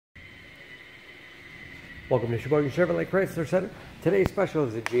Welcome to Sheboygan Chevrolet Chrysler Center. Today's special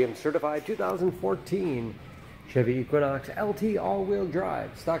is a GM certified 2014 Chevy Equinox LT all-wheel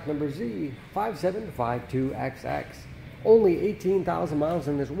drive, stock number Z5752XX. Only 18,000 miles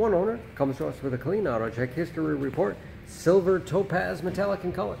in this one owner. Comes to us with a clean auto check history report, silver topaz metallic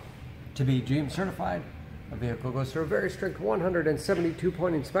in color. To be GM certified, a vehicle goes through a very strict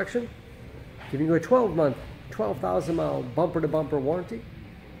 172-point inspection, giving you a 12-month, 12,000-mile bumper-to-bumper warranty,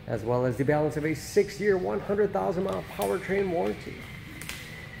 as well as the balance of a 6-year, 100,000-mile powertrain warranty.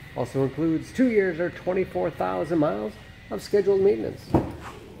 Also includes 2 years or 24,000 miles of scheduled maintenance.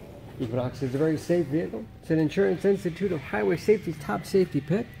 Equinox is a very safe vehicle. It's an Insurance Institute of Highway Safety's Top Safety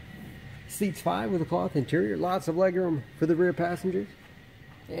Pick. Seats 5 with a cloth interior, lots of legroom for the rear passengers,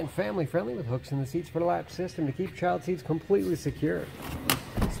 and family-friendly with hooks in the seats for the latch system to keep child seats completely secure.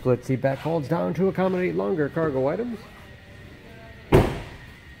 Split seat back folds down to accommodate longer cargo items.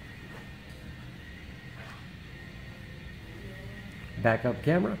 Backup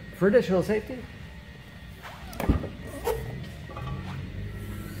camera for additional safety.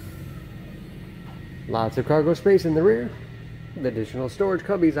 Lots of cargo space in the rear, with additional storage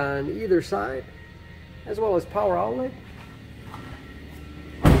cubbies on either side, as well as power outlet.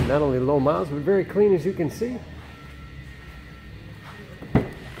 Not only low miles, but very clean, as you can see.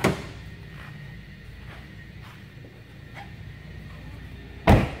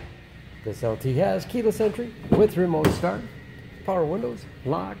 This LT has keyless entry with remote start, power windows,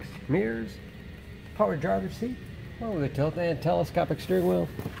 locks, mirrors, power driver's seat, along with a tilt and telescopic steering wheel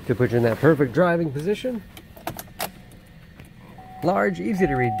to put you in that perfect driving position. Large, easy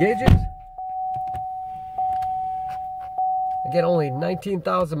to read gauges. Again, only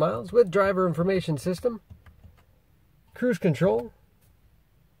 19,000 miles with driver information system, cruise control,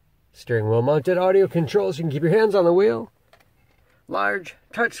 steering wheel mounted audio controls, you can keep your hands on the wheel, large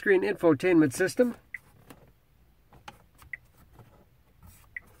touchscreen infotainment system,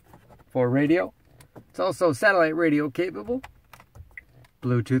 for radio. It's also satellite radio capable,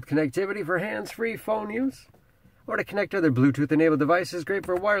 Bluetooth connectivity for hands-free phone use, or to connect other Bluetooth enabled devices, great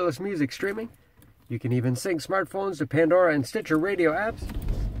for wireless music streaming. You can even sync smartphones to Pandora and Stitcher radio apps.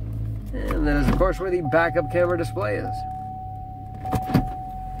 And that is, of course, where the backup camera display is.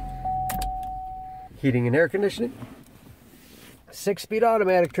 Heating and air conditioning. 6-speed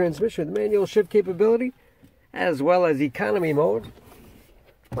automatic transmission with manual shift capability, as well as economy mode.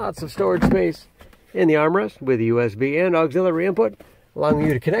 Lots of storage space in the armrest with USB and auxiliary input, allowing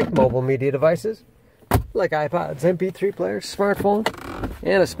you to connect mobile media devices like iPods, MP3 players, smartphone,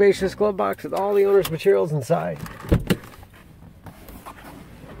 and a spacious glove box with all the owner's materials inside.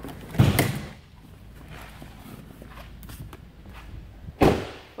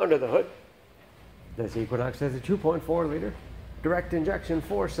 Under the hood, this Equinox has a 2.4-liter direct injection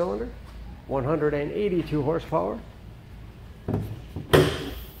 4-cylinder, 182 horsepower,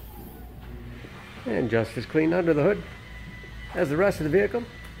 and just as clean under the hood as the rest of the vehicle.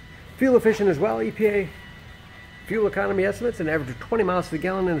 Fuel efficient as well. EPA fuel economy estimates an average of 20 miles to the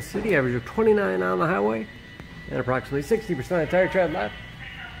gallon in the city, average of 29 on the highway, and approximately 60% of tire tread left.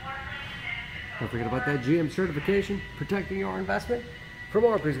 Don't forget about that GM certification, protecting your investment. For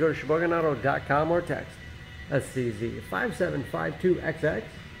more, please go to SheboyganAuto.com or text SCZ5752XX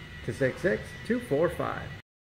to 66245.